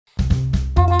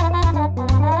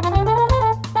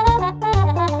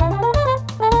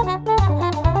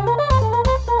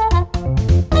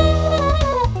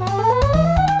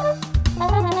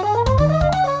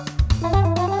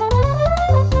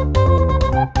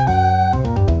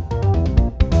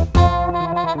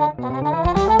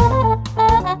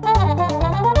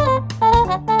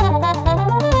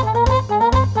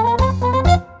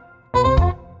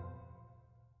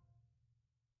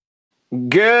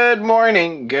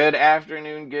morning, good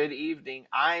afternoon, good evening.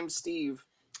 I'm Steve,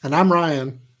 And I'm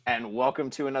Ryan. and welcome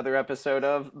to another episode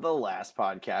of The Last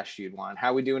Podcast You'd Want.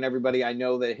 How we doing, everybody? I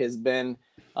know that it has been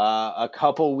a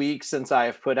couple weeks since I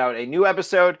have put out a new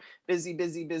episode. Busy,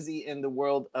 busy, busy in the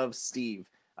world of Steve.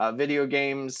 Video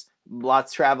games,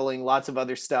 lots traveling, lots of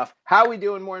other stuff. How we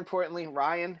doing, more importantly?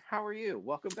 Ryan, how are you?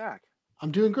 Welcome back.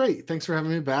 I'm doing great. Thanks for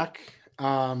having me back.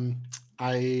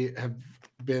 I have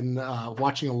been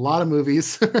watching a lot of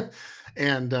movies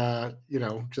and,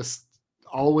 just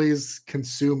always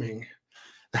consuming.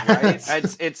 Right?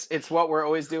 It's what we're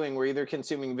always doing. We're either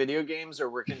consuming video games or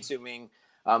we're consuming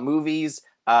movies.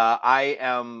 I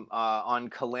am on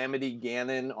Calamity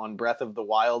Ganon on Breath of the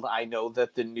Wild. I know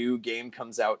that the new game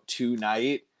comes out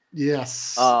tonight.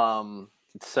 Yes. Um,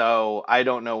 so I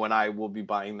don't know when I will be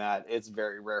buying that. It's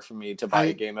very rare for me to buy a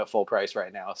I game at full price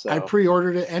right now. I So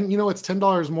pre-ordered it, and it's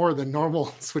 $10 more than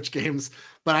normal Switch games.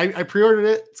 But I pre-ordered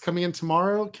it. It's coming in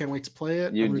tomorrow. Can't wait to play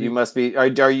it. you must be are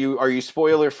you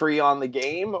spoiler free on the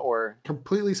game or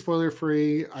Completely spoiler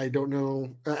free. I don't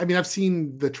know. I mean, I've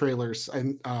seen the trailers,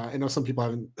 and I know some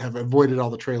people have avoided all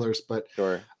the trailers, but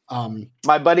sure? um,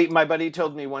 My buddy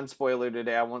told me one spoiler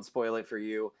today. I won't spoil it for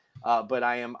you, but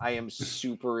I am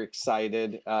super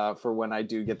excited for when I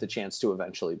do get the chance to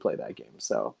eventually play that game.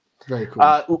 So very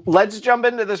cool. let's jump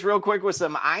into this real quick with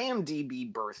some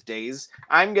IMDb birthdays.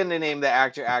 I'm going to name the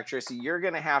actor, actress. You're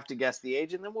going to have to guess the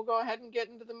age, and then we'll go ahead and get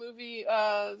into the movie,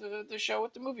 the show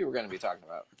with the movie we're going to be talking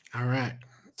about. All right.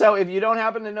 So if you don't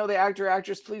happen to know the actor,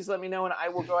 actress, please let me know, and I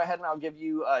will go ahead and I'll give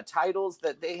you titles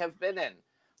that they have been in.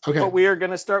 Okay. But we are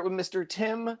going to start with Mr.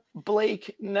 Tim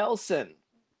Blake Nelson.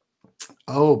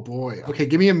 Oh boy. Okay,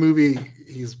 give me a movie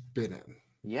he's been in.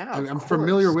 Yeah, I'm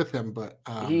familiar with him, but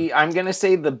I'm going to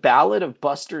say The Ballad of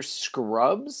Buster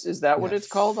Scruggs. Is that what it's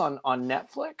yes. called on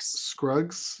Netflix?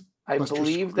 Scruggs. I Buster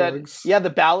believe Scruggs. that. Yeah,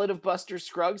 The Ballad of Buster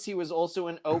Scruggs. He was also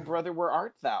in Oh Brother, Where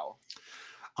Art Thou?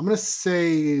 I'm gonna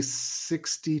say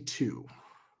 62.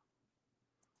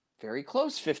 Very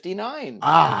close, 59.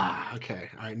 Ah, okay.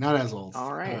 All right, not as old.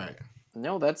 All right. All right.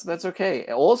 No, that's okay.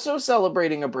 Also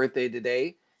celebrating a birthday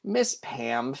today, Miss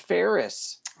Pam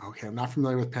Ferris. Okay, I'm not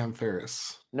familiar with Pam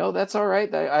Ferris. No, that's all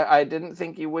right. I didn't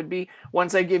think you would be.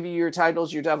 Once I give you your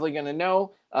titles, you're definitely going to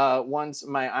know. Once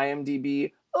my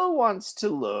IMDb wants to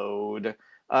load,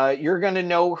 you're going to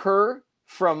know her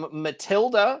from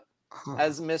Matilda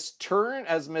as Miss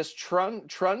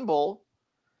Trunbull.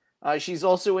 She's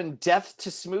also in Death to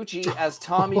Smoochie as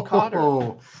Tommy Cotter.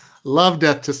 Oh, love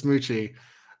Death to Smoochie.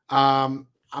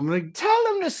 I'm gonna tell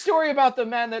him the story about the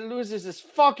man that loses his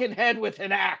fucking head with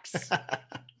an axe.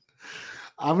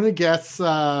 I'm gonna guess.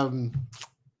 I'm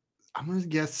gonna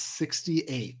guess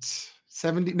 68,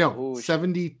 70. No, Ooh,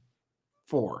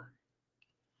 74.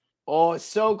 Oh,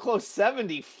 so close.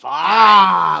 75.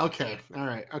 Ah, okay. All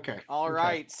right. Okay. All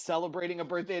right. Celebrating a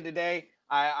birthday today.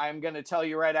 I'm going to tell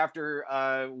you right after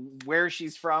where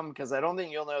she's from, because I don't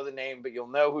think you'll know the name, but you'll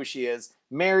know who she is.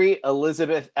 Mary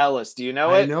Elizabeth Ellis. Do you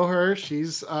know it? I know her.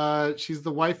 She's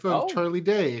the wife of Charlie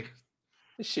Day.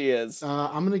 She is.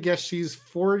 I'm going to guess she's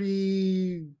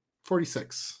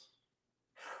 46.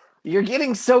 You're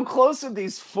getting so close with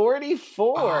these.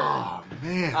 44. Oh,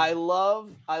 man. I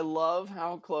love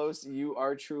how close you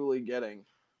are truly getting.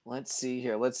 Let's see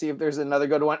here. Let's see if there's another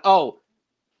good one. Oh,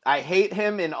 I hate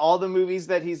him in all the movies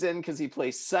that he's in because he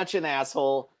plays such an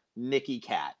asshole. Nicky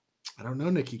Katt. I don't know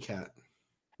Nicky Katt.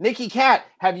 Nicky Katt,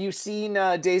 have you seen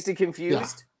Dazed and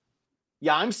Confused?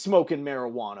 Yeah, I'm smoking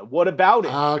marijuana. What about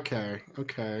it? Okay.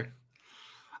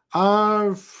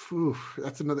 That's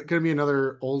gonna be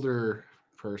another older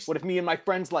person. What if me and my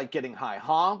friends like getting high,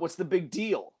 huh? What's the big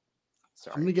deal?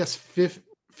 Sorry. I'm gonna guess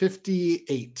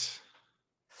 58.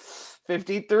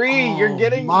 53. Oh, you're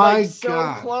getting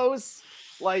so close,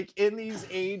 like in these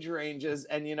age ranges.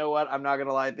 And you know what? I'm not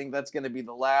gonna lie. I think that's gonna be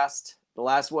the last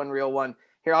one, real one.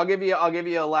 Here, I'll give you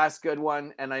a last good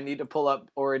one, and I need to pull up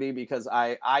already because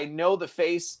I know the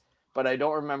face, but I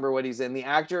don't remember what he's in. The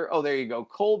actor, oh, there you go,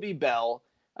 Colby Bell.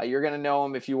 You're gonna know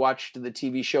him if you watched the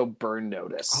TV show Burn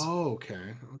Notice. Oh,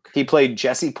 okay. He played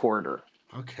Jesse Porter.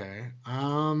 Okay.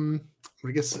 I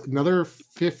guess another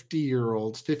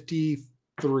 50-year-old,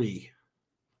 53.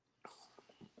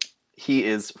 He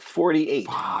is 48.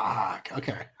 Fuck.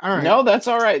 Okay. All right. No, that's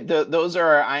all right. Those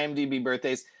are our IMDb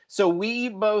birthdays. So we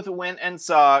both went and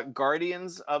saw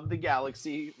Guardians of the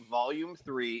Galaxy Volume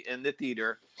 3 in the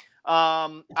theater.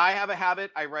 I have a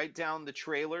habit. I write down the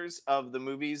trailers of the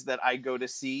movies that I go to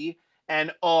see.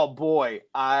 And oh boy,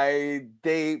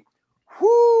 they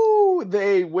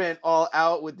went all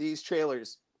out with these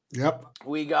trailers. Yep.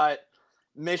 We got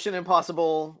Mission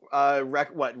Impossible,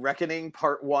 Reckoning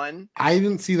Part 1. I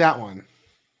didn't see that one.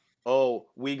 Oh,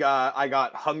 I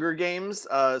got Hunger Games,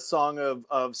 Song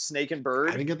of Snake and Bird.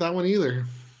 I didn't get that one either.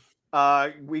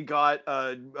 We got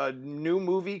a new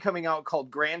movie coming out called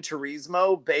Gran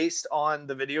Turismo, based on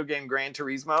the video game Gran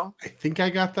Turismo. I think I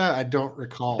got that. I don't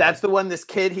recall. That's the one. This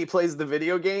kid, he plays the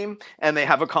video game, and they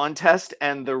have a contest,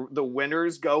 and the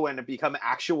winners go and become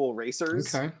actual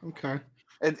racers. Okay.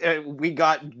 We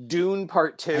got Dune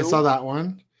Part 2. I saw that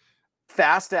one.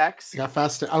 Fast X. I got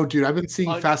Fast. Oh, dude, I've been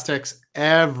seeing Fast X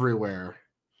everywhere.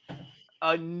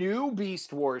 A new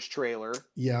Beast Wars trailer.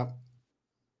 Yeah.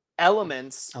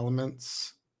 Elements.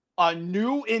 A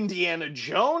new Indiana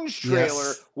Jones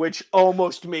trailer, which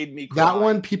almost made me cry. That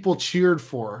one people cheered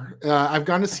for. I've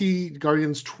gone to see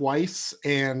Guardians twice,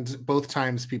 and both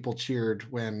times people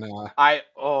cheered when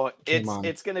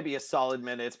it's gonna be a solid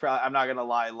minute. It's probably, I'm not gonna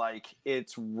lie, like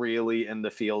it's really in the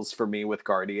feels for me with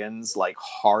Guardians, like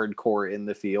hardcore in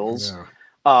the feels. Yeah.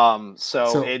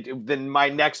 Then my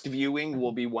next viewing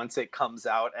will be once it comes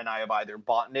out and I have either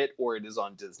bought it or it is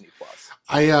on Disney Plus.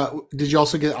 Did you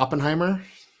also get Oppenheimer?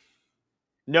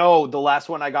 No, the last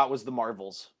one I got was the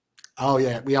Marvels. Oh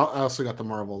yeah, I also got the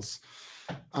Marvels.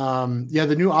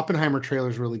 The new Oppenheimer trailer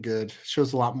is really good.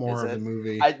 Shows a lot more of the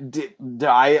movie.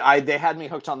 They had me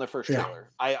hooked on the first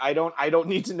trailer. I don't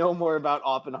need to know more about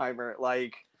Oppenheimer.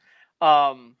 Like,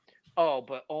 but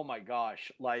oh my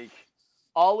gosh, like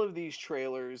all of these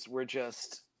trailers were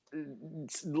just.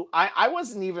 I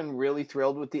wasn't even really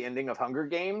thrilled with the ending of Hunger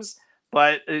Games.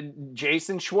 But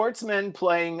Jason Schwartzman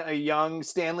playing a young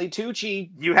Stanley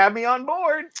Tucci, you have me on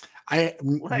board.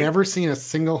 Never seen a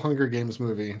single Hunger Games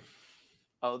movie.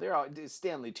 Oh,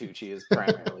 Stanley Tucci is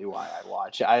primarily why I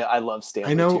watch. I love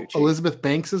Stanley. I know Tucci. Elizabeth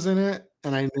Banks is in it,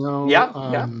 and I know.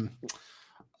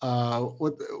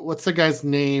 What's the guy's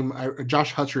name?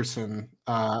 Josh Hutcherson.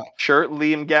 Sure,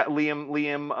 Liam.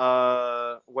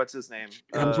 What's his name?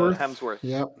 Hemsworth.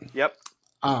 Yep.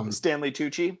 Stanley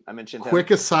Tucci, I mentioned him.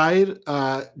 Quick aside,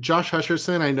 Josh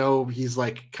Hutcherson, I know he's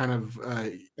like kind of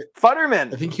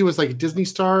Futterman. I think he was like a Disney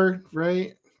star,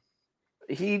 right?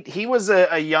 He was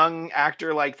a young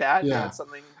actor like that. Yeah.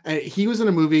 Something. He was in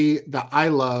a movie that I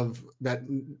love that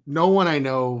no one I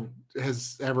know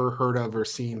has ever heard of or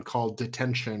seen, called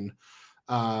Detention.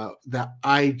 That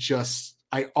I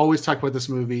always talk about this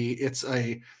movie. It's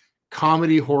a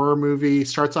comedy horror movie,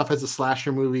 starts off as a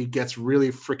slasher movie, gets really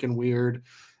freaking weird.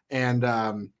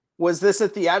 And was this a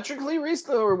theatrically released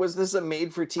or was this a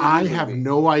made for TV I movie? have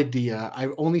no idea.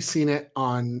 I've only seen it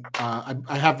on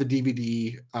I have the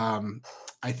DVD.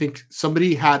 I think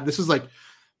somebody had, this was like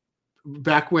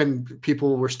back when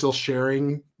people were still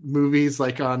sharing movies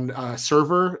like on a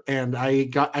server, and I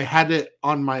had it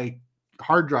on my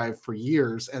hard drive for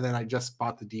years, and then I just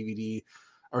bought the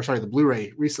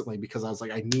Blu-ray recently because I was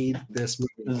like, I need this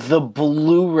movie. The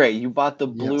Blu-ray. You bought the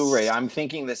Blu-ray. Yes. I'm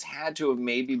thinking this had to have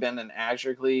maybe been an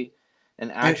actual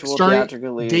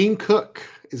theatrically. Dane Cook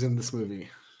is in this movie.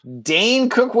 Dane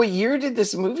Cook. What year did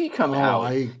this movie come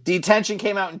out? Detention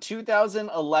came out in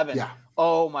 2011. Yeah.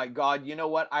 Oh my God. You know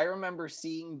what? I remember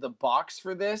seeing the box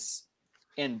for this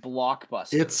in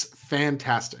Blockbuster. It's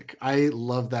fantastic. I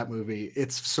love that movie.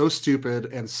 It's so stupid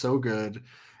and so good.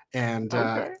 And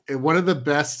one of the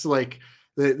best, like,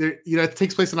 it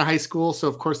takes place in a high school, so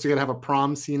of course you're gonna have a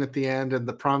prom scene at the end, and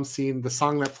the prom scene, the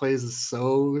song that plays is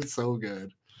so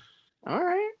good. All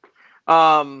right,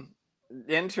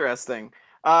 interesting.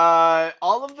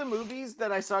 All of the movies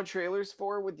that I saw trailers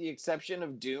for, with the exception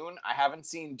of Dune, I haven't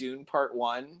seen Dune Part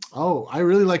 1. Oh, I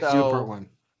really like Dune Part 1.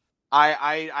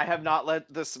 I have not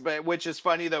let this, which is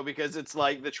funny though, because it's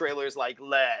like the trailer's like,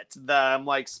 let them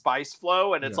like spice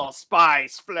flow, and it's all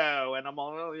spice flow, and I'm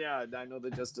all, oh yeah, I know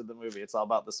the gist of the movie. It's all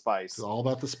about the spice. It's all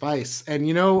about the spice. And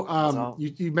you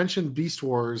mentioned Beast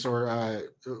Wars or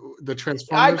the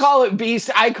Transformers. I call it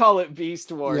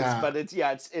Beast Wars, but it's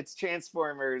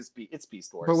Transformers. It's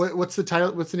Beast Wars. But what's the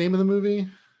title? What's the name of the movie?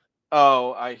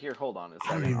 Oh, hold on a second.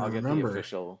 I don't even remember. The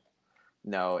official.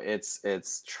 No, it's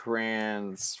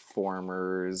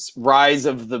Transformers: Rise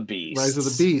of the Beast. Rise of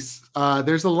the Beast.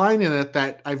 There's a line in it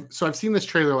that I've seen this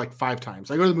trailer like 5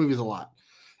 times. I go to the movies a lot,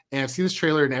 and I've seen this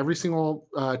trailer, and every single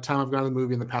time I've gone to the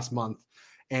movie in the past month,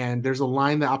 and there's a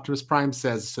line that Optimus Prime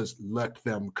says, "Let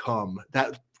them come."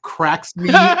 That cracks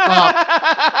me up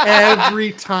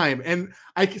every time, and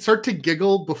I start to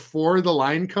giggle before the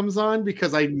line comes on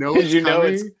because I know it's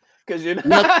coming. Because you know,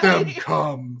 let them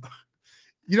come.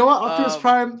 You know what, Optimus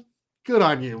Prime? Good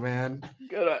on you, man.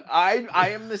 Good on. I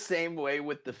am the same way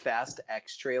with the Fast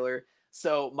X trailer.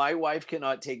 So my wife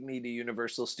cannot take me to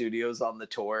Universal Studios on the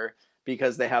tour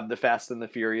because they have the Fast and the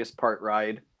Furious part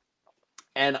ride.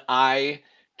 And I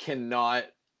cannot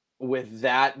with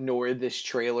that nor this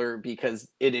trailer because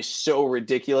it is so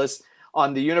ridiculous.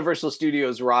 On the Universal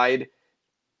Studios ride,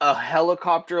 a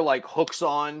helicopter like hooks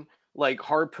on, like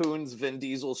harpoons Vin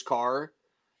Diesel's car.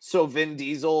 So Vin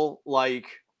Diesel like,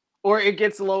 or it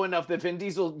gets low enough that Vin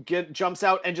Diesel jumps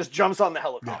out and just jumps on the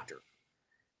helicopter.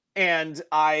 Yeah. And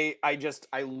I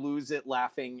lose it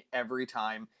laughing every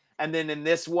time. And then in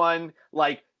this one,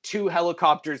 like 2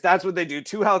 helicopters, that's what they do.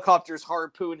 2 helicopters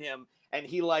harpoon him and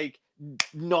he like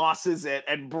nosses it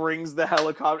and brings the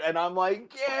helicopter. And I'm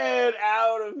like, get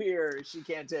out of here. She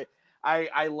can't take.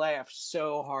 I laugh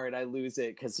so hard I lose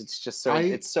it because it's just so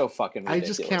it's so fucking ridiculous. I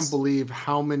just can't believe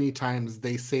how many times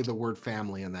they say the word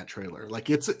family in that trailer.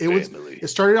 Like it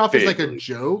started off as like a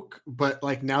joke, but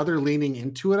like now they're leaning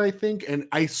into it, I think. And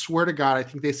I swear to God, I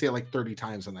think they say it like 30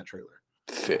 times in that trailer.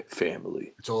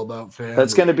 Family. It's all about family.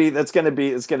 It's gonna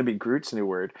be Groot's new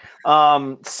word.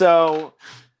 So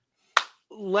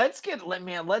let's get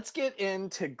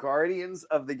into Guardians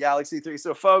of the Galaxy 3.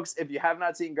 So folks, if you have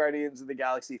not seen Guardians of the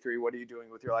Galaxy 3, what are you doing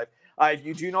with your life? If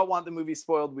you do not want the movie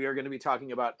spoiled, we are going to be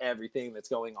talking about everything that's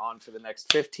going on for the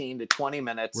next 15 to 20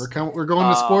 minutes. We're going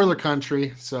to spoiler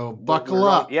country, so buckle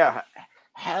up. Yeah.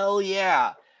 Hell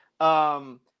yeah.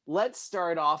 Let's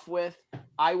start off with,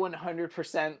 I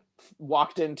 100%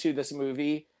 walked into this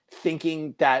movie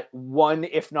thinking that one,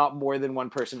 if not more than one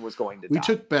person was going to die. We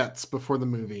took bets before the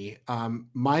movie.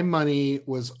 My money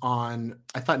was on,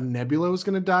 I thought Nebula was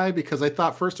going to die because I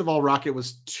thought, first of all, Rocket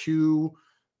was too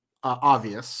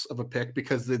obvious of a pick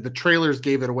because the trailers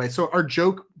gave it away. So our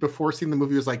joke before seeing the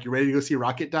movie was like, you ready to go see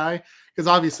Rocket die? Because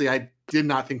obviously I did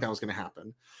not think that was going to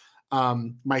happen.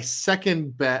 My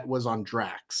second bet was on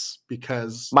Drax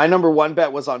because my number one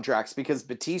bet was on Drax because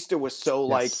Batista was so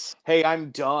like, hey, I'm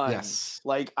done. Yes.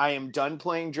 Like I am done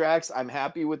playing Drax. I'm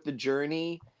happy with the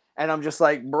journey. And I'm just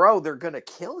like, bro, they're going to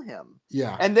kill him.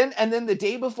 Yeah. And then the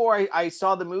day before I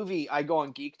saw the movie, I go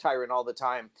on Geek Tyrant all the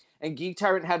time. And Geek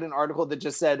Tyrant had an article that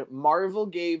just said Marvel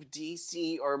gave James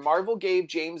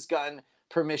Gunn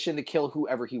permission to kill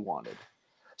whoever he wanted.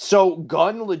 So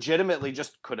Gunn legitimately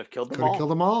just could have killed them all.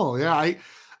 Killed them all. Yeah.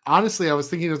 I was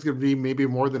thinking it was going to be maybe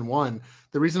more than one.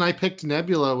 The reason I picked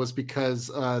Nebula was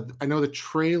because I know the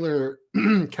trailer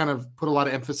kind of put a lot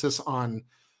of emphasis on,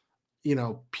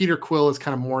 Peter Quill is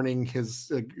kind of mourning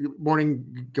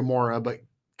Gamora, but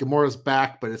Gamora's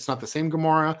back, but it's not the same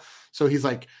Gamora. So he's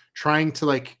like trying to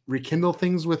like rekindle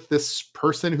things with this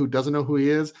person who doesn't know who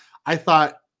he is. I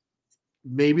thought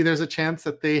maybe there's a chance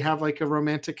that they have like a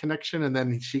romantic connection and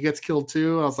then she gets killed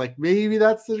too. I was like, maybe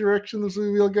that's the direction this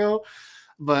movie will go.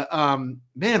 But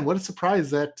man, what a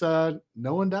surprise that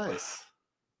no one dies.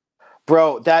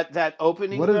 Bro, that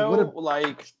opening, what a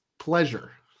like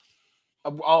pleasure.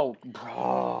 Oh,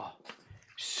 bro.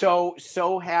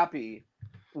 So happy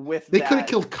with They could have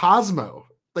killed Cosmo.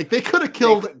 Like they could have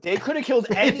killed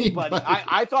anybody.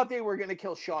 I thought they were gonna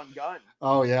kill Sean Gunn.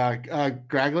 Oh yeah.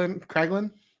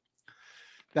 Kraglin.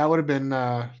 That would have been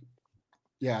that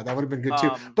would have been good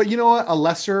too. But you know what? A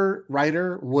lesser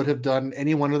writer would have done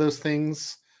any one of those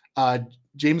things.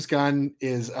 James Gunn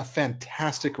is a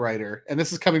fantastic writer. And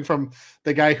this is coming from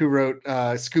the guy who wrote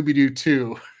Scooby-Doo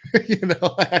 2.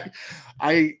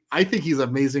 I think he's an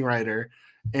amazing writer.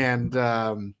 And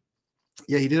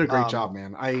he did a great job,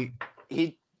 man.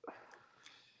 He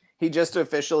just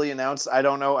officially announced, I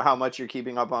don't know how much you're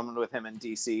keeping up on with him in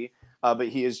DC, but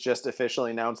he has just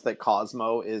officially announced that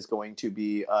Cosmo is going to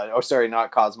be,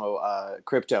 not Cosmo,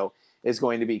 Crypto is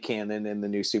going to be canon in the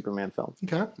new Superman film.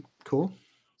 Okay, cool.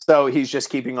 So he's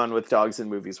just keeping on with dogs in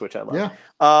movies, which I love. Yeah.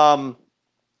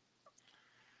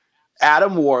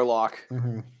 Adam Warlock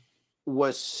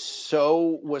was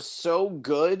so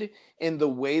good in the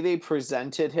way they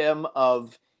presented him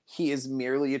of he is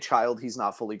merely a child. He's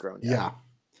not fully grown yet.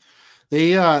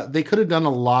 Yeah. They could have done a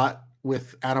lot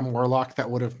with Adam Warlock that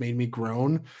would have made me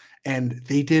groan, and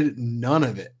they did none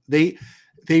of it. They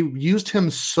used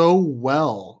him so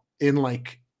well in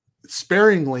like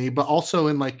sparingly, but also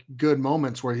in like good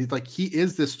moments where he's like, he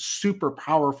is this super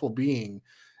powerful being.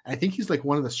 I think he's like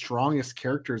one of the strongest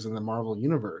characters in the Marvel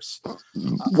universe.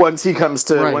 Once he comes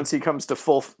to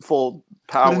full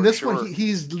power. But in this one,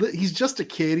 he's just a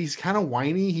kid. He's kind of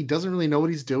whiny. He doesn't really know what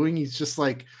he's doing. He's just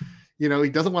like, he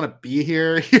doesn't want to be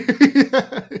here.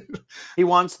 He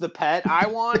wants the pet. I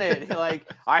want it. Like,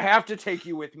 I have to take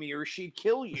you with me or she'd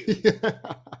kill you.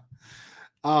 Yeah.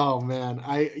 Oh man.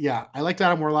 I liked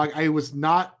Adam Warlock. I was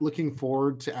not looking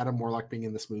forward to Adam Warlock being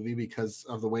in this movie because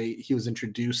of the way he was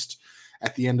introduced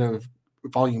at the end of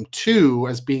volume 2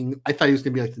 as being, I thought he was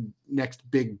going to be like the next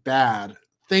big bad.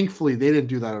 Thankfully, they didn't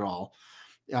do that at all.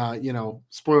 you know,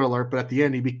 spoiler alert, but at the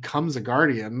end he becomes a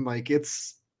Guardian. Like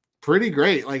it's pretty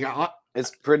great. Like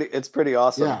it's pretty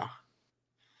awesome.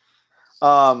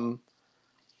 Yeah.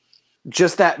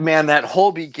 Just that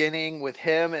whole beginning with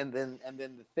him, and then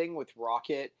the thing with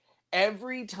Rocket.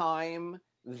 Every time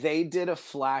they did a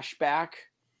flashback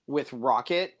with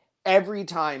Rocket,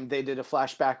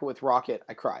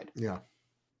 I cried. Yeah.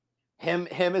 Him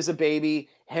as a baby,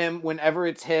 whenever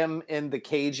it's him in the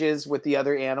cages with the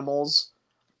other animals,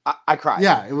 I cried.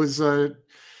 Yeah, it was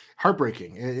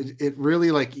heartbreaking. It really,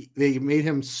 like, they made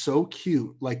him so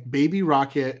cute, like baby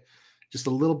Rocket, just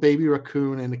a little baby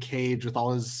raccoon in a cage with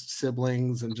all his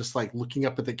siblings, and just like looking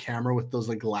up at the camera with those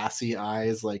like glassy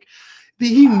eyes. Like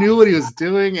he knew what he was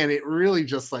doing, and it really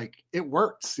just like it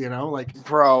works, you know. Like,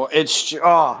 bro, it's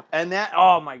and that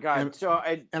my god.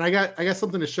 I got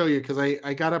something to show you, because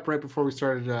I got up right before we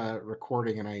started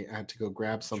recording, and I had to go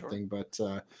grab something. Sure.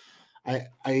 But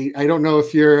I don't know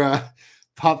if you're a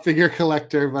pop figure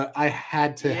collector, but I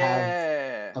had to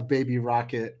have a baby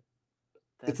Rocket.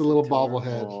 It's a little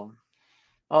bobblehead.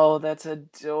 Oh, that's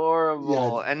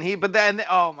adorable. Yeah. And but then,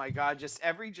 oh my god, just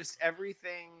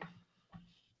everything.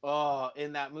 Oh,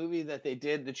 in that movie that they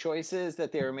did, the choices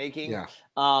that they were making. Yeah.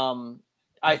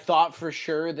 I thought for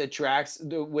sure that Drax,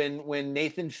 when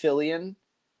Nathan Fillion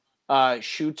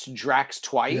shoots Drax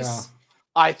twice, yeah.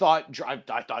 I thought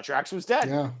Drax was dead.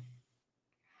 Yeah.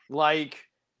 Like,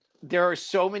 there are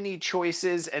so many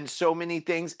choices and so many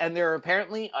things, and there are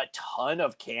apparently a ton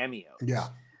of cameos. Yeah.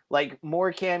 Like,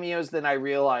 more cameos than I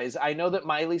realized. I know that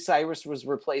Miley Cyrus was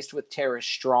replaced with Tara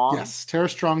Strong. Yes, Tara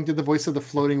Strong did the voice of the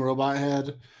floating robot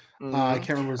head. Mm-hmm. I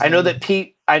can't remember his name.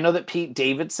 I know that Pete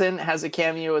Davidson has a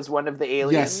cameo as one of the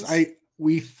aliens. Yes,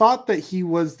 we thought that he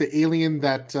was the alien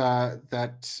that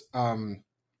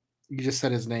you just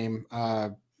said his name,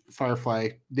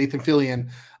 Firefly, Nathan Fillion.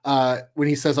 When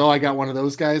he says, "Oh, I got one of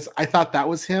those guys," I thought that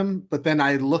was him, but then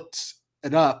I looked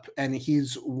it up, and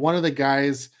he's one of the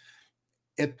guys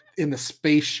in the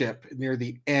spaceship near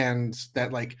the end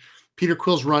that, like, Peter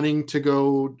Quill's running to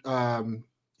go,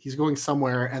 he's going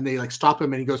somewhere, and they like stop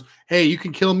him, and he goes, "Hey, you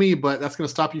can kill me, but that's going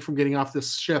to stop you from getting off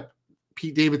this ship."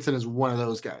 Pete Davidson is one of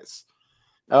those guys.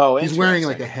 Oh, he's wearing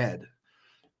like a head.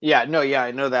 Yeah, no, yeah, I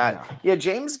know that. Yeah,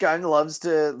 James Gunn loves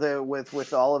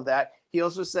with all of that. He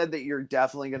also said that you're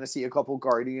definitely going to see a couple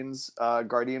Guardian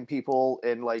people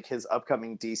in like his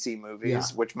upcoming DC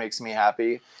movies, which makes me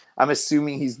happy. I'm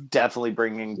assuming he's definitely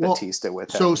bringing Batista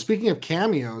with him. So speaking of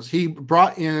cameos, he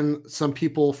brought in some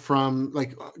people from,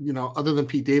 like, you know, other than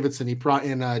Pete Davidson. He brought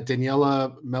in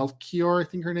Daniela Melchior, I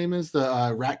think her name is,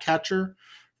 the rat catcher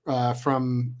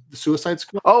from the Suicide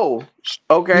Squad. Oh,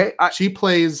 okay. She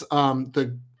plays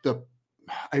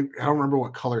I don't remember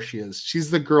what color she is.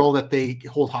 She's the girl that they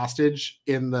hold hostage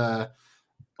in the.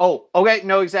 Oh, okay.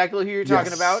 Know exactly who you're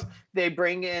talking about. They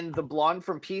bring in the blonde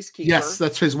from Peacekeeper. Yes,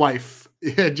 that's his wife,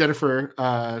 Jennifer.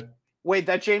 Wait,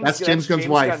 that's James Gunn's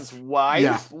wife.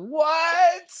 Yeah.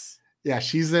 What? Yeah,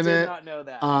 she's in it. Did not know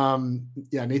that.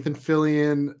 Yeah, Nathan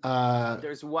Fillion.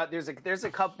 There's a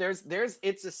couple.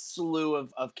 It's a slew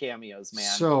of cameos, man.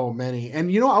 So many,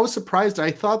 and you know, I was surprised.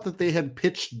 I thought that they had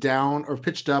pitched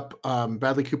up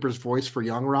Bradley Cooper's voice for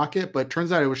Young Rocket, but it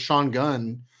turns out it was Sean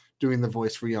Gunn doing the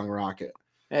voice for Young Rocket.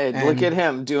 Hey, look at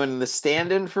him doing the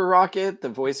stand-in for Rocket, the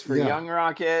voice for Young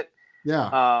Rocket.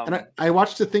 Yeah, and I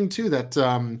watched a thing too that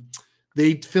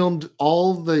they filmed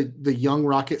all the Young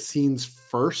Rocket scenes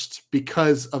first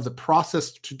because of the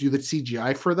process to do the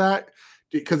CGI for that,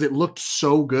 because it looked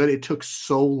so good. It took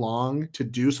so long to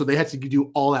do, so they had to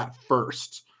do all that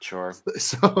first. Sure.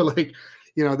 So, like,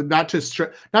 you know, not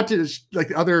to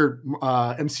like other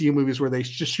MCU movies where they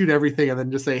just shoot everything and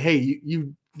then just say, "Hey,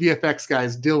 you VFX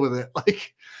guys, deal with it."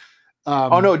 Like,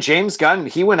 oh no, James Gunn,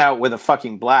 he went out with a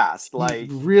fucking blast. Like,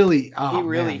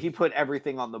 he put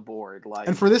everything on the board. Like,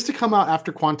 and for this to come out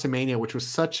after Quantumania, which was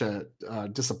such a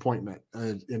disappointment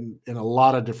in a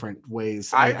lot of different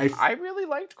ways. I really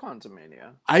liked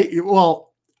Quantumania.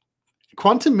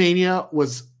 Quantumania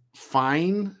was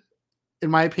fine in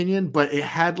my opinion, but it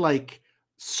had like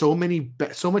so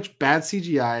much bad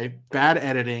CGI, bad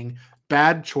editing,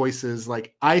 bad choices.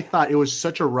 Like, I thought it was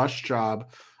such a rush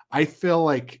job. I feel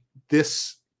like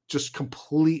this just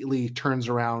completely turns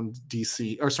around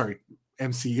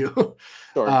MCU.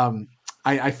 Sure.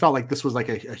 I felt like this was like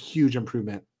a huge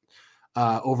improvement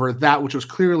over that, which was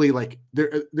clearly like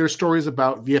there's stories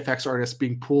about VFX artists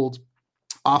being pulled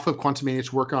off of Quantumania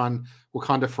to work on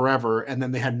Wakanda Forever, and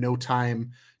then they had no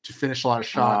time to finish a lot of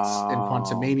shots in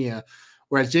Quantumania.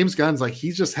 Whereas James Gunn's like,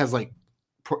 he just has like,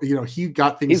 you know, he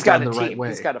got things done the right way.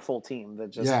 He's got a full team that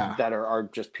just that are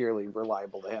just purely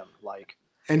reliable to him. Like,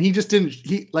 And he just didn't.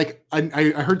 He like I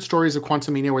heard stories of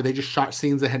Quantumania where they just shot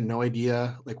scenes that had no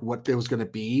idea like what it was going to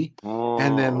be,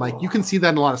 and then like you can see that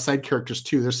in a lot of side characters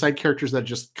too. There's side characters that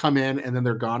just come in and then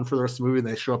they're gone for the rest of the movie, and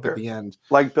they show up at the end.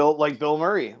 Like Bill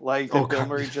Murray. Bill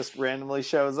Murray just randomly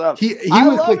shows up. He I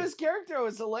was love like, his character. It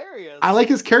was hilarious. I like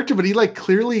his character, but he like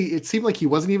clearly it seemed like he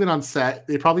wasn't even on set.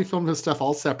 They probably filmed his stuff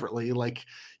all separately. Like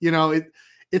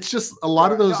it's just a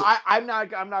lot of those. No, I'm not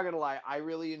gonna lie. I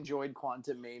really enjoyed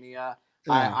Quantumania.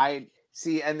 Yeah. I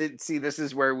see, this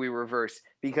is where we reverse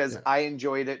because I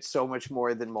enjoyed it so much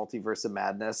more than Multiverse of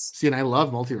Madness. See, and I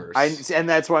love Multiverse. And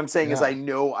that's what I'm saying is I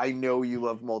know you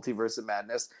love Multiverse of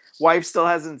Madness. Wife still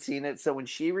hasn't seen it, so when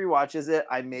she rewatches it,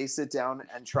 I may sit down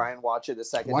and try and watch it a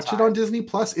second time. Watch it on Disney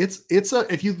Plus. It's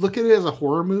if you look at it as a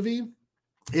horror movie,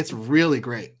 it's really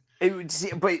great.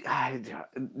 But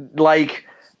like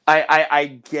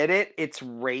I get it. It's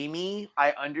Raimi.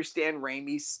 I understand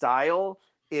Raimi's style.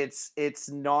 It's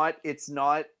not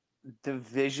the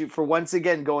vision for once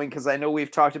again going because I know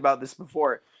we've talked about this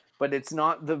before, but it's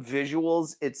not the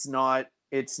visuals. It's not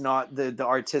the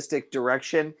artistic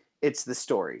direction. It's the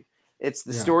story. It's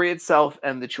the story itself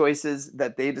and the choices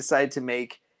that they decide to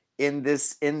make in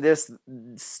this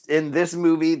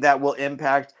movie that will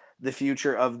impact the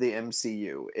future of the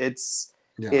MCU. It's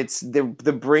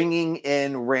the bringing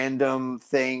in random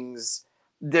things.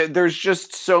 There's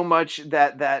just so much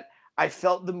that I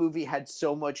felt the movie had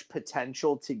so much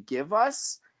potential to give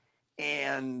us.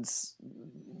 And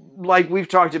like we've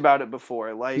talked about it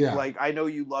before, like I know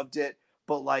you loved it,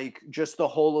 but like just the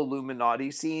whole Illuminati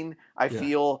scene, I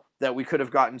feel that we could have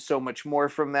gotten so much more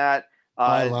from that.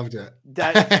 I loved it.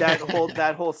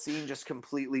 that whole scene just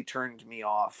completely turned me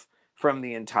off from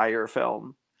the entire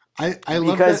film. I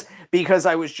love that because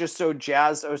I was just so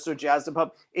jazzed. I was so jazzed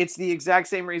up. It's the exact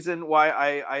same reason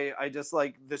why I just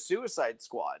like the Suicide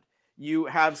Squad. You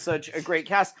have such a great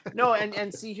cast. No,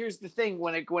 and see, here's the thing.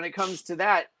 When it comes to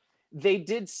that, they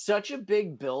did such a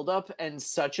big buildup and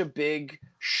such a big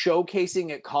showcasing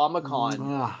at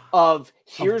Comic-Con of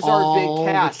here's our big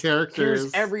cast,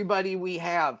 here's everybody we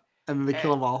have, and then they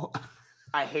kill them all.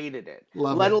 I hated it.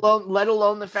 Let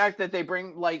alone the fact that they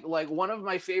bring like one of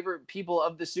my favorite people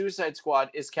of the Suicide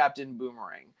Squad is Captain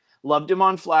Boomerang. Loved him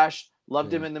on Flash.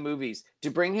 Loved him in the movies.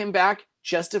 To bring him back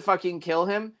just to fucking kill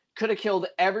him. Could have killed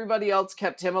everybody else,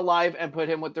 kept him alive, and put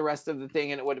him with the rest of the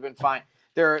thing, and it would have been fine.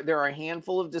 There are a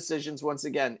handful of decisions. Once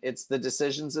again, it's the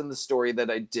decisions in the story that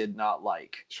I did not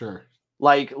like. Sure.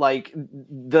 Like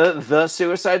the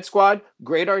Suicide Squad,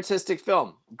 great artistic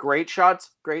film, great shots,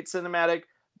 great cinematic,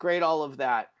 great all of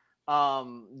that.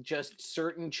 Just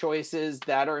certain choices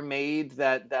that are made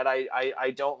that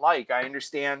I don't like. I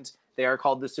understand they are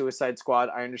called the Suicide Squad.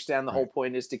 I understand the whole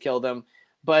point is to kill them.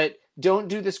 But don't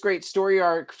do this great story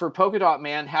arc for Polka Dot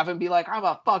Man. Have him be like, I'm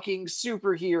a fucking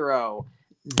superhero.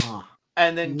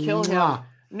 And then kill him.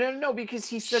 No, because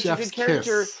he's such a good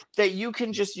character that you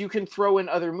can throw in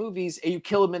other movies and you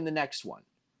kill him in the next one.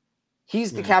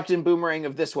 He's the Captain Boomerang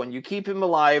of this one. You keep him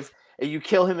alive and you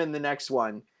kill him in the next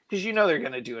one. Because you know they're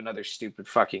going to do another stupid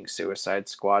fucking Suicide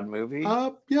Squad movie.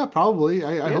 Yeah, probably.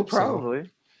 I hope probably.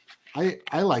 So.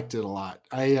 I liked it a lot.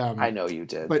 I know you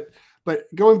did.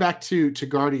 But going back to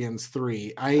Guardians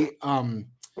 3,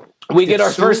 we get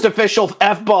our first official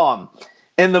F-bomb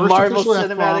in the Marvel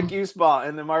Cinematic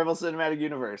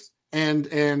Universe.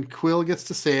 And Quill gets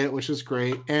to say it, which is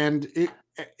great. And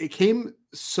it came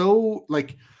so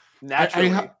like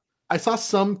naturally. I saw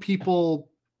some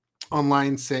people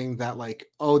online saying that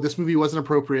like, oh, this movie wasn't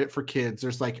appropriate for kids.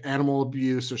 There's like animal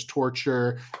abuse, there's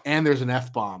torture, and there's an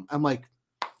F-bomb. I'm like,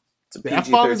 it's a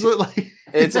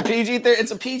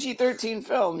PG-13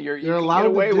 film. You're allowed to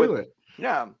do it.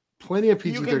 Yeah, plenty of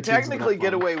PG-13. You can technically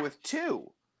get away with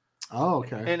 2. Oh,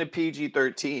 okay. In a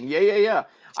PG-13. Yeah.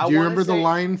 Do you remember the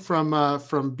line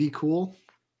from Be Cool?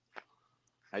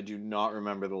 I do not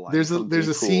remember the line. There's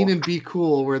a scene in Be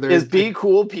Cool where there's is Be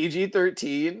Cool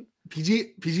PG-13.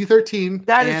 PG-13.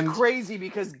 That is crazy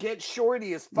because Get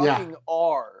Shorty is fucking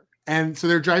R. And so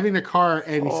they're driving a car,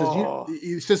 and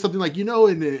he says something like, in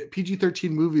the PG-13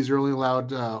 movies, you're only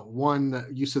allowed one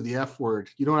use of the F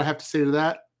word. You know what I have to say to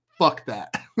that? Fuck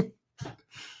that.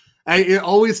 It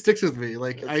always sticks with me.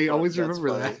 Like I always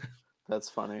remember that. That's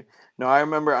funny. No, I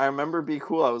remember Be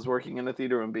Cool. I was working in a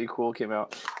theater when Be Cool came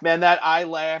out. Man, that I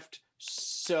laughed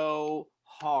so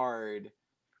hard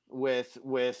with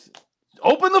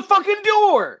open the fucking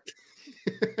door.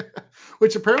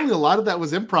 Which apparently a lot of that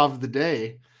was improv of the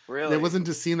day. Really? It wasn't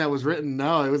a scene that was written.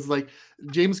 No, it was like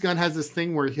James Gunn has this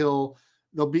thing where they'll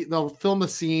film a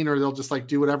scene or they'll just like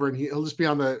do whatever, and he'll just be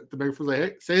on the microphone like,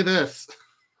 hey, say this.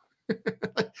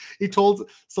 He told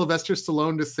Sylvester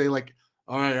Stallone to say like,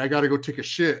 all right, I got to go take a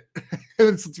shit.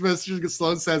 And Sylvester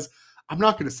Stallone says, I'm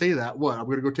not going to say that. What? I'm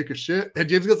going to go take a shit? And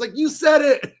James goes like, you said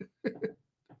it.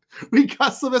 We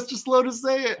got Sylvester Stallone to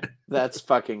say it. That's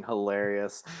fucking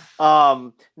hilarious.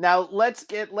 Now let's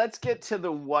get to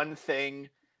the one thing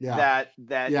that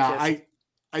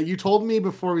you told me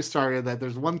before we started that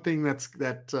there's one thing I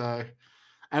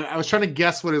was trying to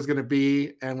guess what it was going to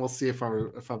be, and we'll see if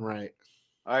I'm right.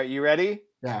 All right, you ready?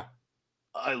 Yeah.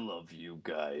 I love you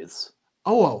guys.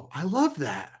 Oh, I love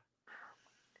that.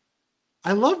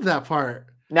 I love that part.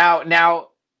 Now,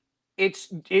 it's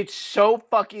so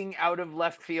fucking out of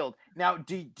left field. Now,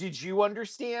 did you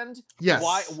understand?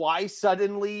 Yes. Why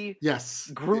suddenly?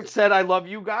 Yes. Groot said, "I love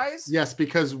you guys." Yes,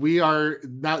 because we are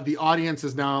now the audience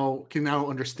can now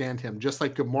understand him, just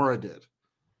like Gamora did.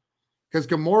 Because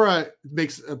Gamora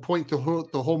makes a point the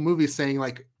whole movie saying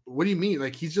like, "What do you mean?"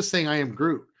 Like he's just saying, "I am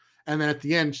Groot," and then at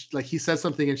the end, like he says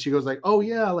something, and she goes like, "Oh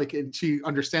yeah," like and she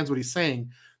understands what he's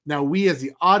saying. Now we as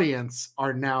the audience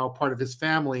are now part of his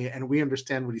family, and we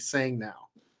understand what he's saying now.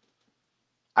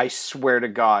 I swear to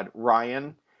God,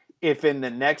 Ryan, if in the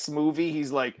next movie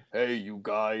he's like, "Hey, you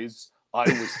guys, I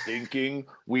was thinking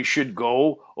we should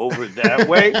go over that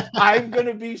way," I'm going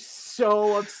to be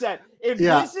so upset. If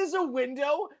this is a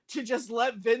window to just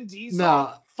let Vin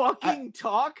Diesel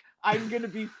talk, I'm going to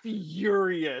be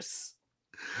furious.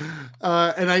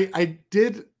 And I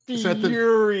did...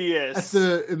 Furious.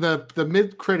 In the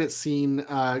mid-credit scene,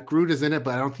 Groot is in it,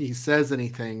 but I don't think he says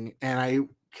anything. And I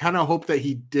kind of hope that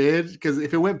he did, because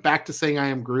if it went back to saying I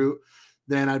am Groot,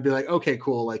 then I'd be like, okay,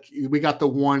 cool. Like we got the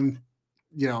one,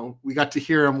 we got to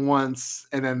hear him once,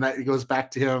 and then that goes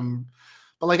back to him.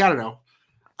 But like, I don't know.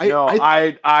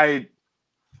 I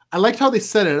liked how they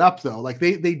set it up though. Like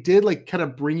they did like kind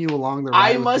of bring you along the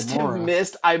ride. I must have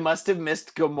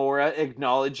missed Gamora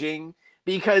acknowledging.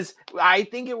 Because I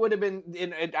think it would have been,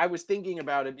 I was thinking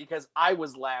about it because I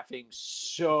was laughing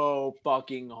so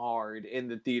fucking hard in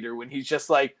the theater when he's just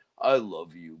like, "I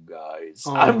love you guys."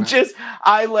 Oh,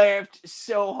 I laughed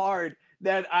so hard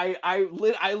that I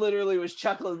literally was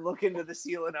chuckling, looking to the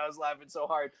ceiling. I was laughing so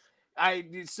hard.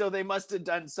 So they must have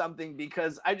done something,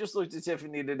 because I just looked at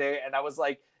Tiffany today and I was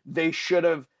like, they should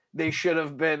have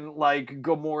been like,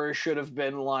 Gamora should have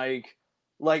been like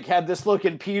had this look,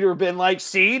 and Peter been like,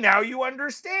 "See, now you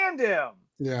understand him."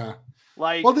 Yeah.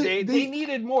 Like, well, they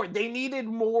needed more. They needed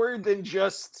more than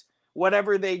just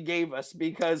whatever they gave us,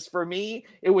 because for me,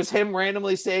 it was him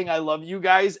randomly saying, "I love you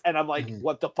guys," and I'm like,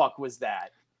 what the fuck was that?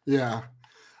 Yeah.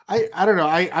 I don't know.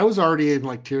 I was already in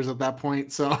like tears at that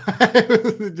point, so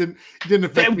it didn't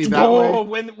affect me that way.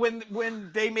 When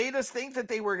they made us think that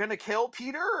they were gonna kill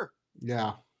Peter.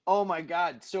 Yeah. Oh my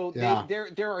God. So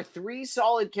there are three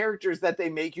solid characters that they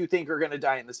make you think are going to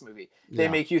die in this movie. They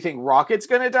make you think Rocket's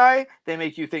going to die. They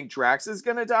make you think Drax is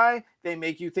going to die. They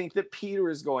make you think that Peter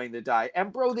is going to die.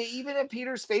 And bro, they even have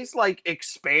Peter's face like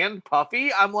expand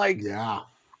puffy. I'm like,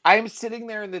 I'm sitting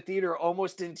there in the theater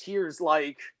almost in tears.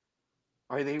 Like,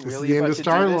 are they really about to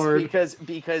do this?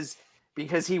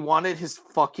 Because he wanted his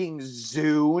fucking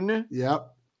Zune.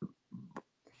 Yep.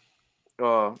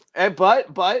 But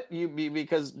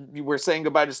because you were saying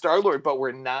goodbye to Star-Lord, but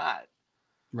we're not.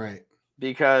 Right.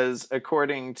 Because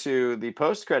according to the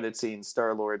post-credit scene,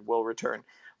 Star-Lord will return.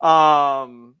 I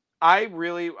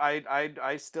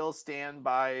still stand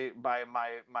by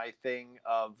my thing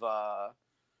of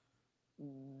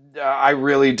I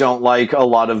really don't like a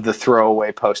lot of the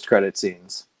throwaway post-credit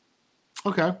scenes.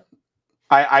 Okay.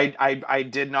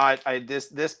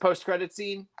 This post-credit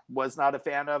scene was not a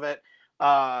fan of it.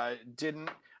 I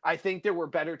think there were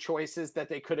better choices that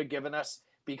they could have given us,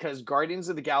 because Guardians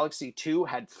of the Galaxy 2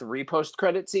 had 3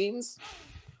 post-credit scenes,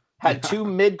 had 2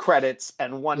 mid-credits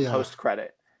and 1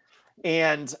 post-credit.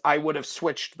 And I would have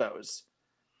switched those,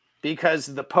 because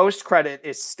the post-credit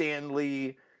is Stan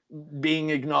Lee being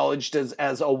acknowledged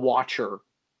as a watcher.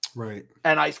 Right.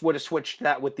 And I would have switched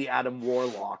that with the Adam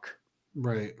Warlock.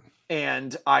 Right.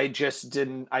 And I just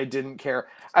didn't care.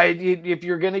 If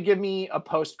you're going to give me a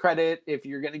post-credit, if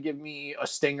you're going to give me a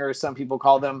stinger, some people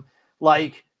call them,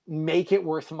 like, make it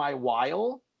worth my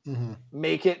while. Mm-hmm.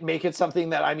 Make it something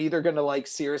that I'm either going to like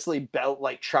seriously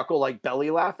chuckle, like belly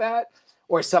laugh at,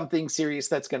 or something serious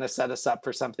that's going to set us up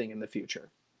for something in the future.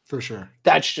 For sure.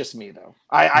 That's just me though.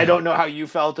 I don't know how you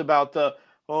felt about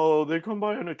they come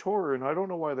by on a tour and I don't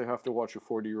know why they have to watch a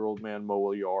 40-year-old man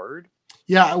mow a yard.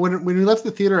 Yeah, when we left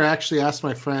the theater, I actually asked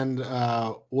my friend,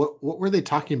 what were they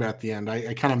talking about at the end?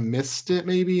 I kind of missed it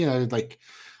maybe. I was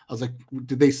like,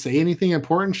 did they say anything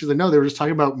important? She's like, no, they were just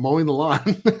talking about mowing the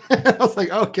lawn. I was like,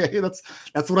 okay, that's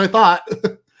what I thought.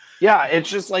 Yeah, it's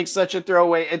just like such a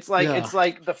throwaway. It's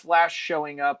like the Flash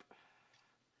showing up.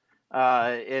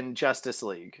 in Justice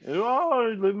League.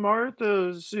 Oh,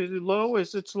 Martha's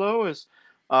Lois. It's Lois.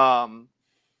 Um,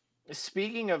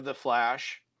 Speaking of the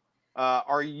Flash,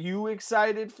 are you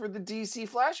excited for the DC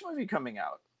Flash movie coming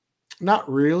out?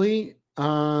 Not really,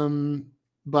 but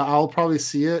I'll probably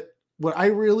see it. What I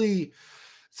really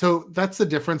So that's the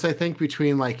difference, I think,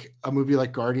 between like a movie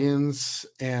like Guardians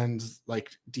and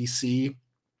like DC.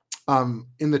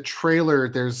 In the trailer,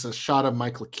 there's a shot of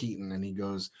Michael Keaton, and he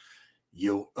goes,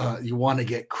 you want to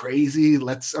get crazy?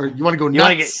 Or you want to go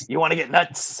nuts? You want to get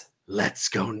nuts? Let's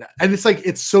go nuts. And it's like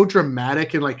it's so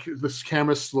dramatic, and like this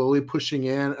camera slowly pushing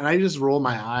in, and I just roll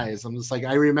my eyes. I'm just like,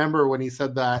 I remember when he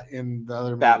said that in the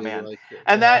other Batman. movie,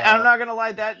 and that I'm not gonna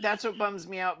lie, that's what bums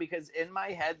me out, because in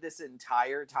my head this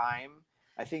entire time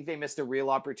I think they missed a real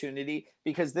opportunity,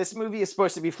 because this movie is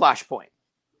supposed to be Flashpoint.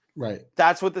 Right.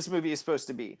 That's what this movie is supposed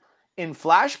to be. In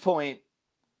Flashpoint,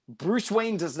 Bruce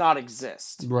Wayne does not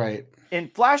exist. Right. In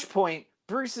Flashpoint,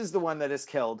 Bruce is the one that is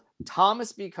killed.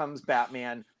 Thomas becomes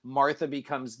Batman. Martha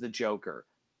becomes the Joker.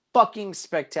 Fucking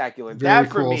spectacular. Very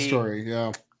that for cool me, story.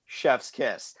 Yeah. Chef's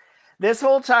kiss. This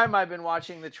whole time I've been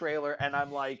watching the trailer and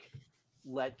I'm like,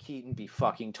 let Keaton be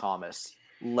fucking Thomas.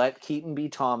 Let Keaton be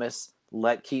Thomas.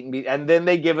 Let Keaton be. And then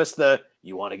they give us the,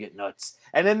 you want to get nuts.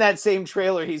 And in that same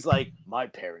trailer, he's like, my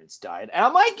parents died. And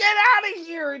I'm like, get out of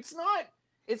here. It's not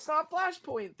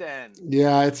Flashpoint then.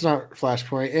 Yeah, it's not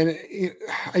Flashpoint. And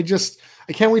I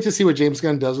can't wait to see what James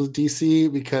Gunn does with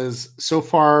DC, because so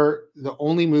far the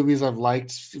only movies I've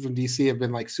liked from DC have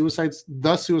been like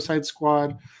The Suicide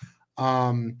Squad.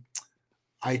 I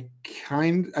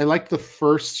liked the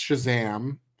first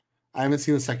Shazam. I haven't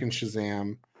seen the second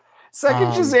Shazam. Second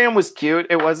Shazam was cute.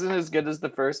 It wasn't as good as the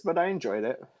first, but I enjoyed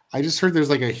it. I just heard there's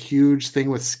like a huge thing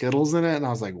with Skittles in it, and I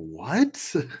was like,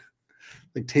 what?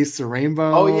 Like Taste the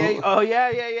Rainbow. Oh yeah.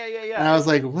 And I was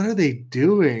like, what are they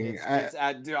doing?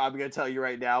 Dude, I'm gonna tell you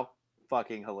right now,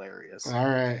 fucking hilarious. All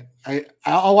right,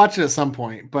 I'll watch it at some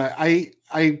point, but I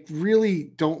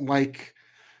really don't like.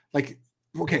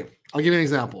 Okay, I'll give you an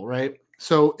example, right?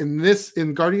 So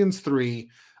in Guardians 3,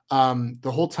 the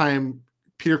whole time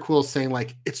Peter Quill's saying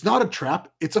like, it's not a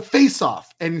trap, it's a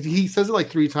face-off, and he says it like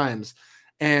 3 times.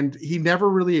 And he never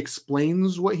really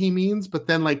explains what he means, but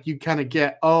then like you kind of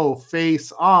get, oh,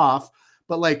 face off,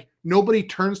 but like nobody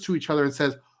turns to each other and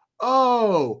says,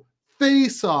 oh,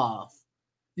 face off.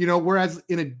 Whereas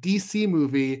in a DC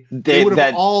movie, they would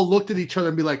have all looked at each other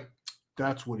and be like,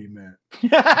 that's what he meant. You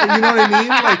know what I mean?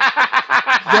 Like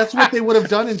that's what they would have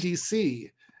done in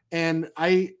DC. And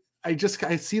I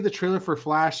see the trailer for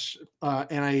Flash,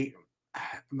 and I'm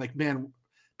like, man,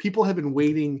 people have been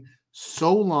waiting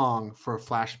so long for a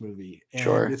Flash movie,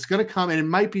 and it's going to come, and it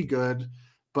might be good,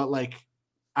 but like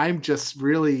I'm just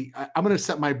really I'm going to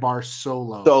set my bar so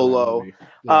low.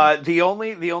 Yeah. The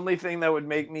only thing that would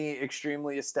make me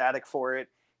extremely ecstatic for it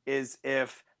is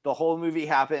if the whole movie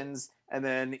happens and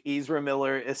then Ezra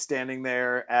Miller is standing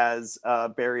there as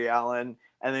Barry Allen,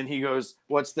 and then he goes,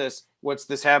 what's this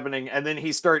happening, and then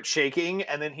he starts shaking,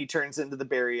 and then he turns into the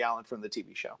Barry Allen from the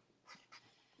TV show.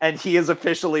 And he is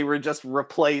officially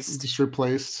replaced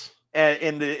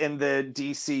in the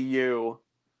DCU.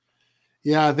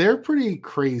 Yeah, they're pretty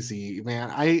crazy,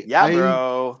 man. I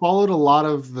followed a lot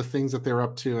of the things that they're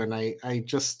up to, and I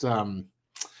just I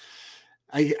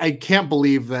can't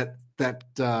believe that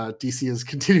DC is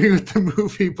continuing with the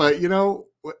movie, but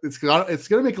it's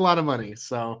gonna make a lot of money.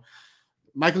 So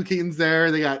Michael Keaton's there,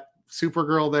 they got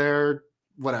Supergirl there.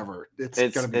 Whatever, it's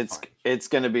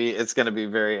gonna be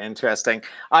very interesting.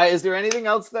 Is there anything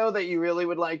else though that you really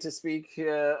would like to speak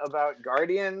about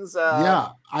Guardians?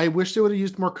 Yeah, I wish they would have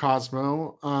used more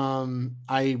Cosmo.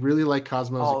 I really like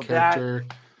Cosmo as a character.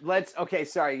 Let's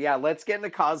get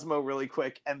into Cosmo really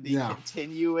quick and the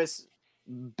continuous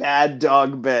bad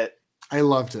dog bit. I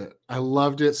loved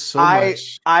it so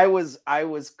much. I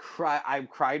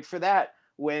cried for that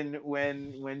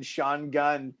when Sean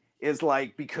Gunn is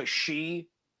like, because she's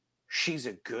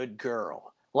a good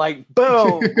girl. Like,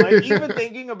 boom. Like, even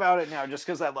thinking about it now, just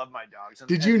because I love my dogs.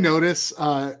 Did you notice?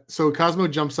 So Cosmo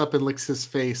jumps up and licks his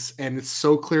face, and it's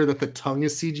so clear that the tongue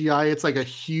is CGI. It's like a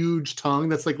huge tongue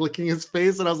that's like licking his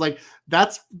face. And I was like,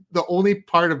 that's the only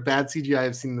part of bad CGI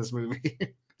I've seen in this movie.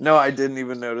 No, I didn't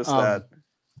even notice that.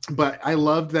 But I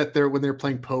loved that when they're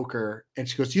playing poker, and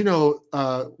she goes,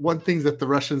 one thing that the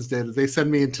Russians did is they sent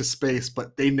me into space,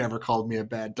 but they never called me a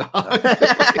bad dog.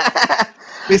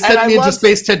 They sent me into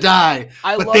space to die,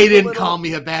 but they didn't call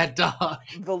me a bad dog.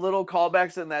 The little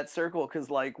callbacks in that circle, because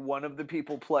like one of the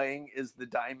people playing is the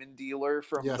diamond dealer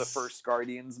from the first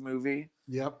Guardians movie.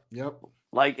 Yep.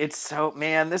 Like, it's so,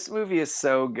 man, this movie is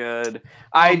so good.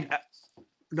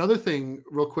 Another thing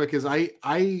real quick is I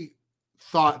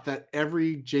thought that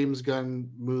every James Gunn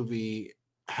movie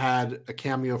had a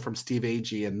cameo from Steve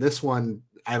Agee, and this one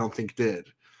I don't think did.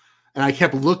 And I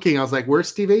kept looking. I was like, "Where's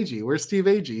Steve Agee? Where's Steve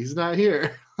Agee? He's not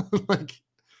here." Like,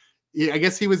 yeah, I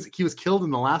guess he was killed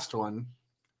in the last one,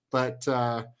 but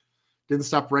didn't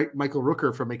stop Michael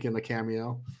Rooker from making a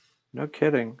cameo. No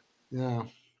kidding. Yeah.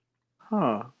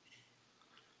 Huh.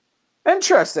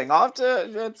 Interesting. I'll have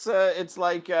to.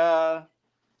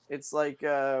 It's like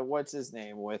what's his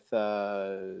name with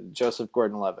Joseph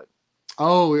Gordon-Levitt.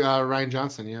 Oh, Rian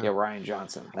Johnson. Yeah. Yeah, Rian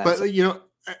Johnson. But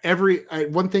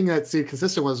one thing that stayed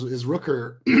consistent is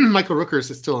Rooker. Michael Rooker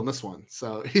is still in this one,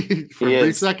 so for a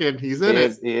brief second he's in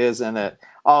it. He is in it.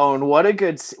 Oh, and what a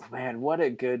good man! What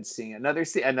a good scene. Another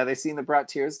scene that brought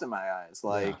tears to my eyes.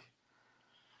 Like,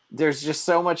 there's just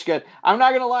so much good. I'm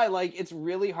not gonna lie. Like, it's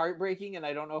really heartbreaking, and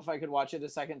I don't know if I could watch it a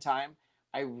second time.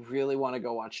 I really want to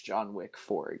go watch John Wick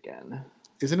 4 again.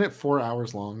 Isn't it 4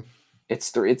 hours long?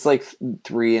 It's like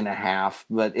 3.5,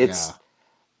 but it's.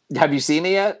 Yeah. Have you seen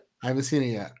it yet? I haven't seen it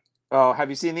yet. Oh, have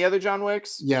you seen the other John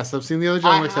Wicks? Yes, I've seen the other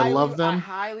John Wicks. I love them. I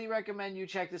highly recommend you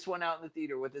check this one out in the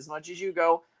theater. With as much as you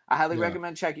go, I highly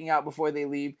recommend checking out before they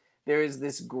leave. There is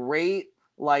this great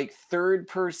like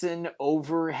third-person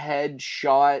overhead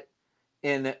shot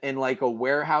in like a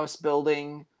warehouse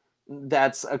building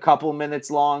that's a couple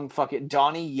minutes long. Fuck it.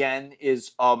 Donnie Yen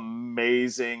is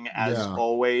amazing as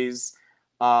always.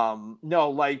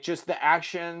 No, like just the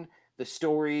action, the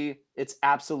story, it's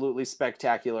absolutely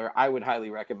spectacular. I would highly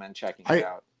recommend checking it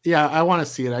out. Yeah, I want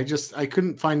to see it. I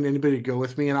couldn't find anybody to go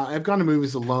with me, and I've gone to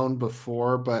movies alone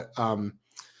before, but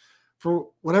for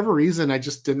whatever reason, I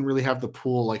just didn't really have the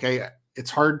pool. Like it's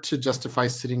hard to justify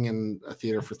sitting in a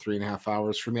theater for 3.5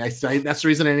 hours for me. That's the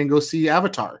reason I didn't go see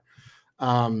Avatar.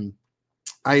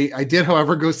 I did,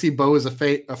 however, go see Beau is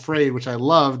Afraid, which I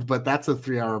loved, but that's a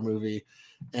 3-hour movie,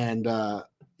 and I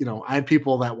had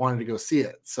people that wanted to go see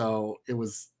it, so it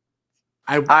was.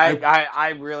 I'm thinking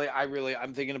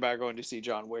about going to see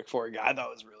John Wick 4 again. I thought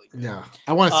it was really good. Yeah,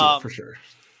 I want to see it for sure.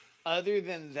 Other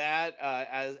than that,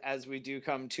 as we do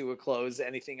come to a close,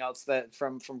 anything else that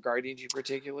from Guardians you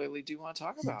particularly do want to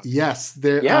talk about? Yes, keep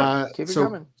it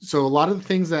coming. So a lot of the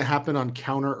things that happened on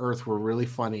Counter Earth were really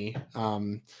funny,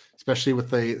 especially with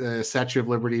the Statue of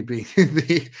Liberty being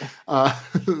the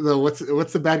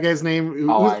what's the bad guy's name?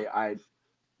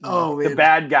 The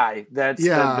bad guy. That's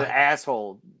the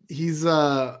asshole. He's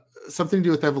something to do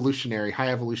with high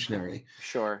evolutionary.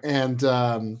 Sure.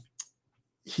 And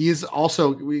he's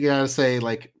also, we gotta say,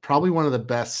 like probably one of the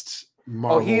best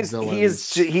Marvel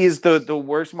villains. He is the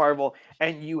worst Marvel,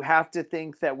 and you have to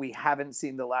think that we haven't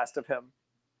seen the last of him.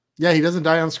 Yeah, he doesn't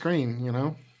die on screen,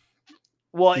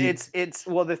 Well,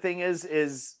 the thing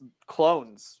is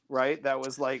clones, right? That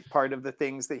was like part of the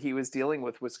things that he was dealing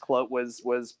with was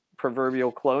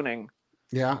proverbial cloning.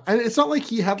 Yeah, and it's not like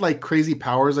he had like crazy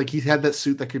powers. Like he had that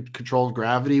suit that could control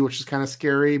gravity, which is kind of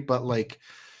scary. But like,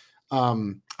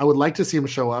 I would like to see him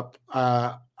show up.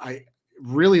 I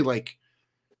really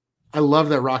I love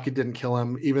that Rocket didn't kill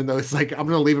him, even though it's like I'm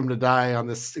gonna leave him to die on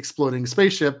this exploding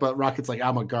spaceship. But Rocket's like,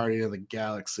 I'm a guardian of the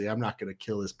galaxy. I'm not gonna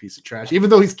kill this piece of trash, even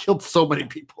though he's killed so many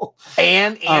people.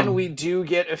 And we do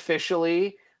get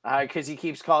officially. Because he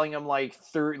keeps calling him like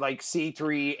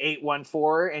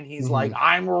C3814, and he's like,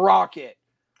 I'm Rocket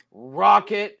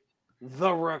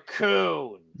the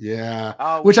raccoon.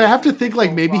 Yeah, which I have to think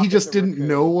like maybe he just didn't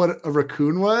know what a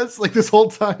raccoon was like this whole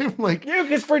time. Like, yeah,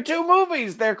 because for 2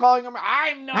 movies they're calling him,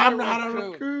 I'm not a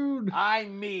raccoon.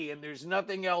 I'm me, and there's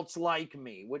nothing else like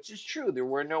me, which is true. There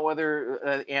were no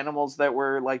other animals that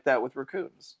were like that with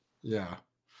raccoons. Yeah.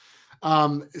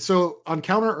 So on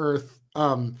Counter Earth,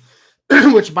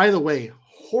 which, by the way,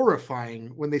 horrifying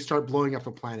when they start blowing up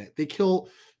a planet. They kill,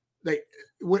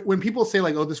 when people say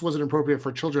like, "Oh, this wasn't appropriate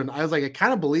for children," I was like, I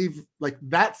kind of believe like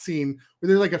that scene where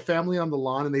they're like a family on the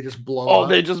lawn and they just blow up. Oh,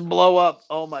 they just blow up.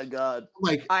 Oh my god!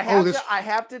 Like I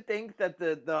have to think that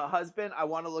the husband. I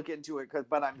want to look into it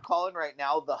but I'm calling right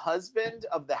now. The husband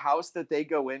of the house that they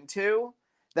go into,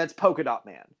 that's Polka Dot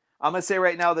Man. I'm gonna say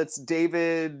right now that's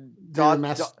David. Look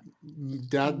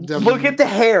at the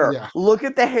hair. Yeah. Look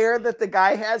at the hair that the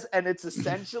guy has, and it's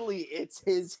essentially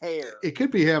his hair. It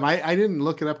could be him. I didn't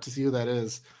look it up to see who that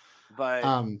is. But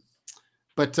oh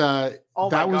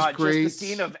that was great. Just the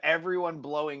scene of everyone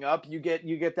blowing up. You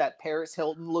get that Paris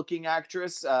Hilton looking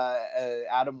actress,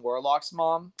 Adam Warlock's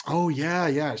mom. Oh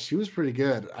yeah, she was pretty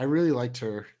good. I really liked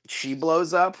her. She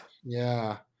blows up.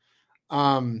 Yeah.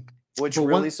 Which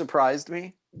really surprised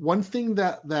me. One thing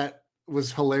that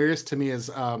was hilarious to me is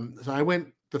so I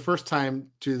went the first time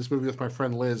to this movie with my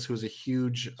friend Liz, who's a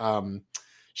huge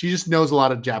she just knows a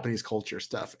lot of Japanese culture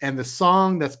stuff. And the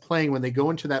song that's playing when they go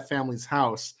into that family's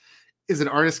house is an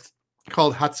artist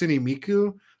called Hatsune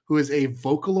Miku, who is a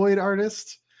Vocaloid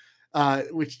artist.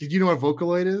 Which, did you know what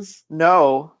Vocaloid is?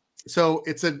 No. So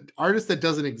it's an artist that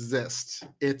doesn't exist.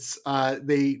 It's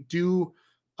they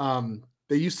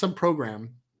use some program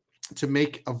to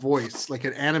make a voice, like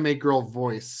an anime girl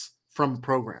voice from a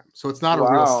program. So it's not a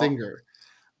real singer,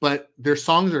 but their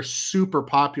songs are super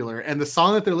popular. And the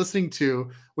song that they're listening to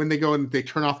when they go and they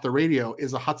turn off the radio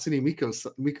is a Hatsune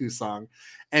Miku song.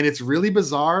 And it's really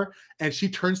bizarre. And she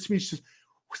turns to me, she says,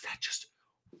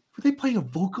 were they playing a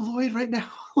Vocaloid right now?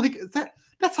 Like,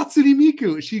 that's Hatsune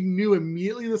Miku. She knew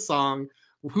immediately the song,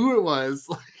 who it was.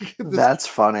 Like, that's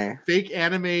funny. Fake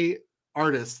anime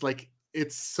artist. Like,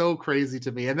 it's so crazy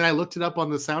to me. And then I looked it up on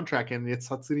the soundtrack, and it's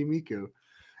Hatsune Miku.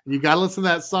 And you got to listen to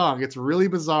that song. It's really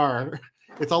bizarre.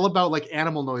 It's all about like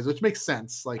animal noise, which makes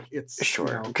sense. Like, it's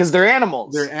sure, because they're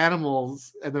animals. They're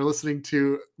animals, and they're listening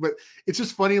to. But it's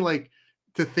just funny, like,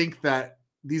 to think that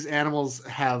these animals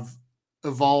have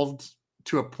evolved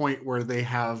to a point where they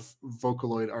have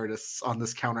Vocaloid artists on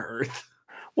this counter Earth.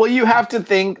 Well, you have to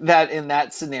think that in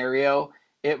that scenario,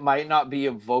 it might not be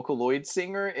a Vocaloid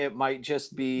singer. It might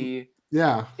just be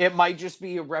it might just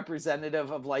be a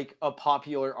representative of like a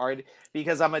popular art.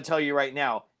 Because I'm gonna tell you right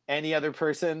now, any other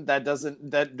person that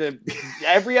doesn't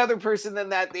every other person in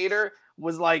that theater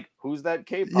was like, who's that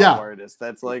K-pop artist?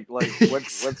 That's like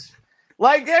what's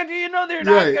like, you know, they're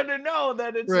not going to know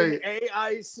that it's an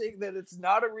AI sing, that it's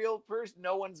not a real person.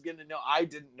 No one's going to know. I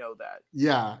didn't know that.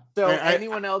 Yeah. So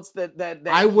anyone else that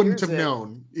I wouldn't have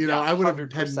known, you know, I would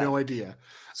have had no idea.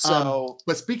 So,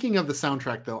 but speaking of the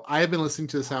soundtrack though, I have been listening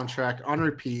to the soundtrack on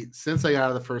repeat since I got out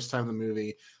of the first time the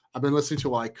movie. I've been listening to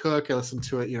it while I cook. I listen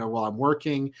to it, you know, while I'm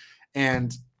working,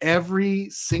 and every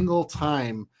single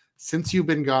time Since You've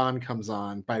Been Gone comes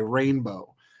on by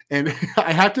Rainbow. And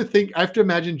I have to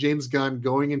imagine James Gunn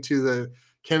going into the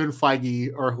Kevin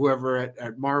Feige or whoever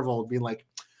at Marvel being like,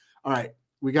 all right,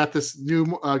 we got this new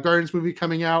Guardians movie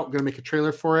coming out. We're going to make a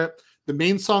trailer for it. The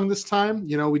main song this time,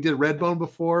 you know, we did Redbone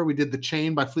before. We did The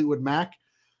Chain by Fleetwood Mac.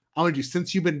 I want to do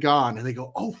Since You've Been Gone. And they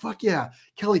go, oh, fuck yeah.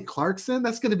 Kelly Clarkson?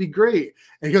 That's going to be great.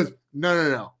 And he goes,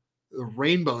 no. The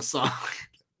Rainbow song.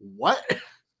 What?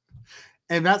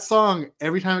 And that song,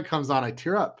 every time it comes on, I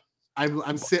tear up.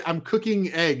 I'm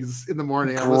cooking eggs in the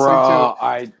morning. I'm listening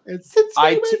to it.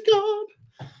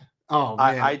 Oh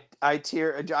man, I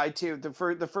tear.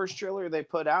 The first trailer they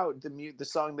put out, the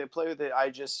song they play with it, I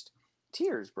just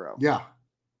tears, bro. Yeah,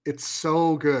 it's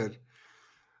so good.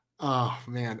 Oh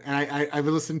man, and I've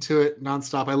been listening to it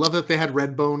nonstop. I love that they had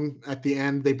Redbone at the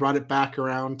end. They brought it back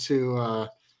around to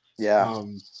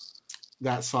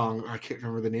that song. I can't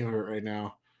remember the name of it right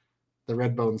now. The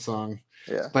Redbone song.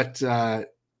 Yeah, but.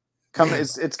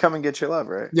 It's Come and Get Your Love,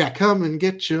 right? Yeah, Come and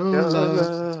Get Your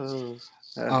Love.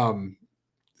 Yeah.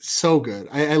 So good.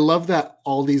 I love that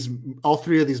all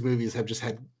three of these movies have just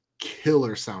had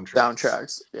killer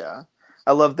soundtracks. Yeah.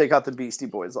 I love they got the Beastie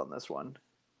Boys on this one.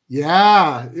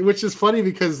 Yeah, which is funny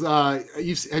because have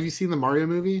you seen the Mario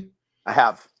movie? I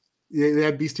have. Yeah, they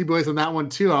had Beastie Boys on that one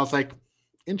too. I was like,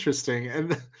 interesting.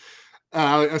 And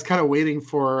I was kind of waiting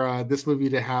for this movie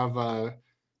to have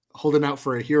Holding Out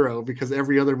for a Hero, because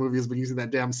every other movie has been using that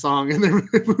damn song in their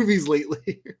movies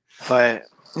lately. But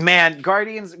man,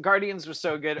 Guardians was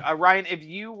so good. Ryan, if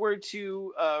you were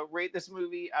to rate this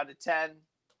movie out of 10,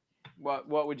 what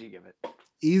would you give it?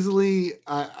 Easily,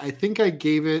 I think I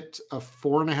gave it a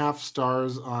 4.5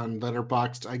 stars on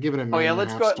Letterboxd. I give it a 9. Oh yeah,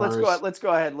 let's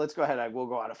go ahead. We'll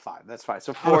go out of 5. That's fine.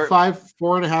 So 4 out of 5,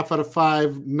 4.5 out of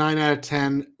 5, 9 out of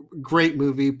 10. Great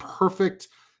movie, perfect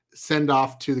send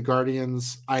off to the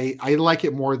Guardians. I like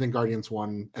it more than Guardians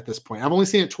 1 at this point. I've only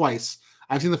seen it twice.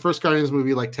 I've seen the first Guardians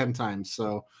movie like 10 times,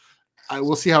 so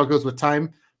we'll see how it goes with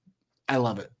time. I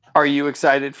love it. Are you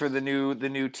excited for the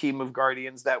new team of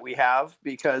Guardians that we have?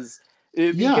 Because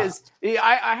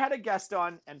I had a guest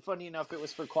on, and funny enough, it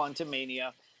was for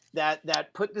Quantumania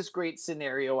that put this great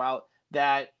scenario out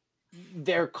that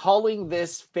they're calling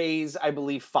this phase, I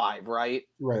believe, 5, right?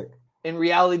 Right. In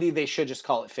reality, they should just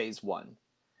call it phase 1.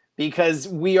 Because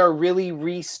we are really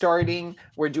restarting.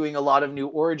 We're doing a lot of new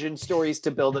origin stories to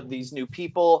build up these new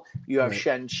people. You have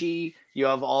Shang-Chi, you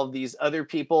have all of these other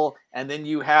people, and then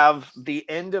you have the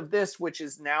end of this, which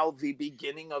is now the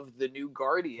beginning of the new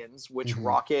Guardians, which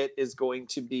Rocket is going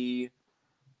to be,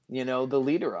 you know, the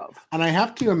leader of. And I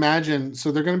have to imagine,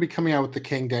 so they're going to be coming out with the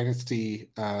Kang Dynasty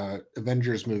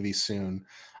Avengers movie soon.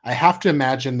 I have to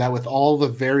imagine that with all the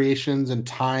variations in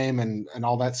time and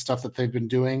all that stuff that they've been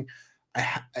doing,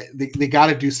 they got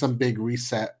to do some big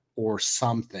reset or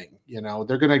something. You know,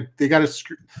 they got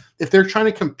to, if they're trying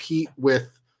to compete with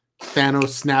Thanos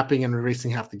snapping and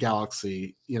erasing half the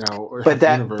galaxy, you know, or but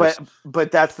the universe.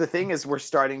 But that's the thing, is we're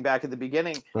starting back at the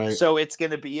beginning, right? So it's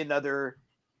going to be another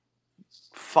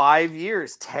 5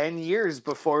 years, 10 years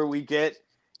before we get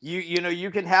you know,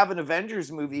 you can have an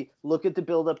Avengers movie. Look at the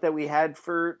buildup that we had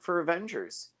for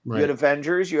Avengers. Right. You had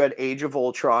Avengers, you had Age of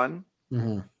Ultron,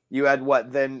 mm-hmm. You had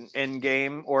what, then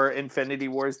Endgame, or Infinity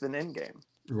Wars, then Endgame,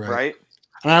 right?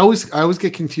 And I always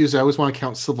get confused. I always want to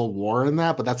count Civil War in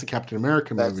that, but that's a Captain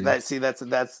America movie. That's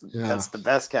the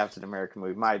best Captain America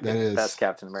movie. My best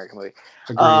Captain America movie.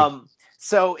 Agreed.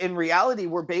 So in reality,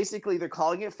 they're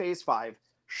calling it Phase 5.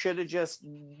 Should have just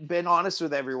been honest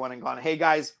with everyone and gone, hey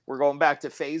guys, we're going back to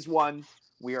Phase 1.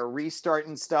 We are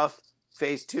restarting stuff.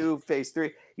 Phase 2, Phase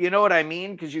 3. You know what I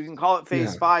mean? Because you can call it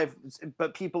Phase 5,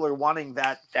 but people are wanting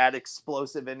that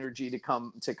explosive energy to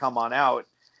come on out.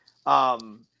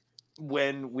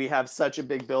 When we have such a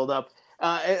big buildup,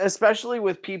 especially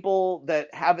with people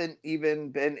that haven't even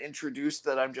been introduced,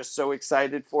 that I'm just so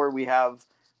excited for. We have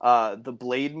the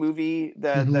Blade movie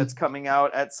that's coming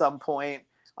out at some point,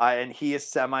 and he is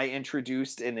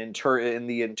semi-introduced in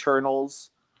the internals.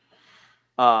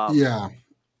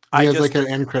 He has like an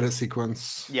end credit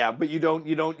sequence. Yeah, but you don't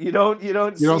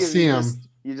see him.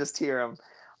 You just hear him.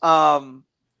 I'm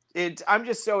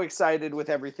just so excited with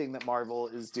everything that Marvel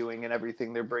is doing and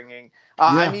everything they're bringing.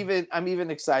 I'm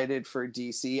even excited for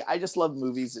DC. I just love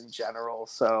movies in general.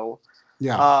 So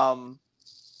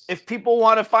if people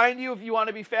want to find you, if you want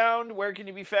to be found, where can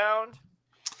you be found?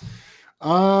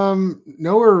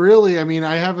 Nowhere really. I mean,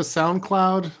 I have a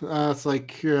SoundCloud. It's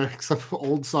like some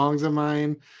old songs of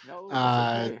mine.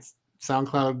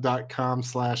 SoundCloud.com/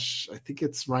 I think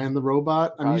it's Ryan the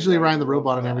Robot. I'm usually Ryan the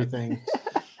Robot on everything.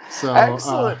 So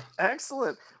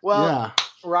excellent. Well,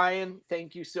 Ryan,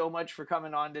 thank you so much for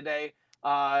coming on today.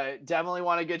 Definitely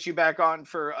want to get you back on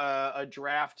for a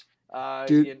draft.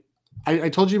 Dude, I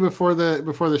told you before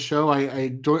the show, I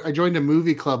joined a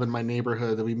movie club in my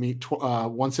neighborhood that we meet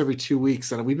once every 2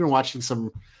 weeks, and we've been watching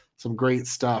some great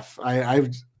stuff. I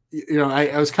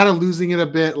was kind of losing it a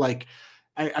bit. Like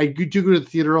I do go to the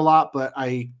theater a lot, but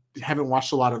I haven't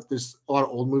watched there's a lot of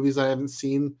old movies I haven't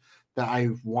seen that I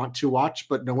want to watch,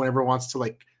 but no one ever wants to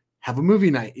like have a movie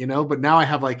night, you know? But now I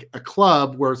have like a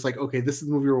club where it's like, okay, this is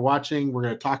the movie we're watching. We're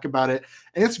going to talk about it.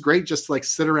 And it's great just to like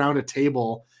sit around a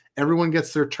table. Everyone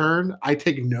gets their turn. I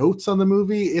take notes on the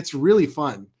movie. It's really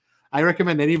fun. I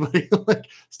recommend anybody like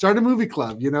start a movie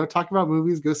club, you know, talk about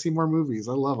movies, go see more movies.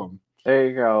 I love them. There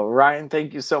you go. Ryan,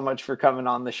 thank you so much for coming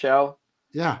on the show.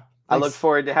 Yeah. I look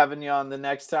forward to having you on the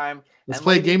next time. Let's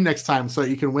play a game next time so that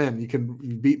you can win. You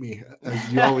beat me,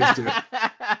 as you always do.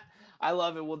 I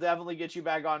love it. We'll definitely get you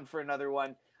back on for another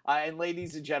one. And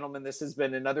ladies and gentlemen, this has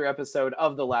been another episode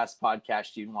of The Last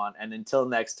Podcast You Want. And until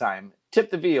next time, tip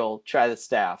the veal, try the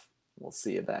staff. We'll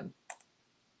see you then.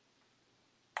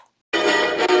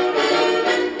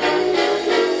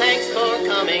 Thanks for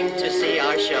coming to see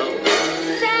our show.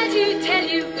 Sad to tell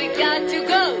you, we got to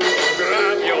go.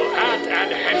 Grab your hat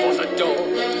and head for the door.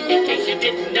 In case you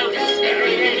didn't notice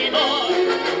anymore.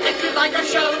 If you like our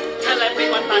show, tell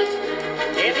everyone but.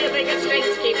 If you think it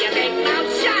stinks, keep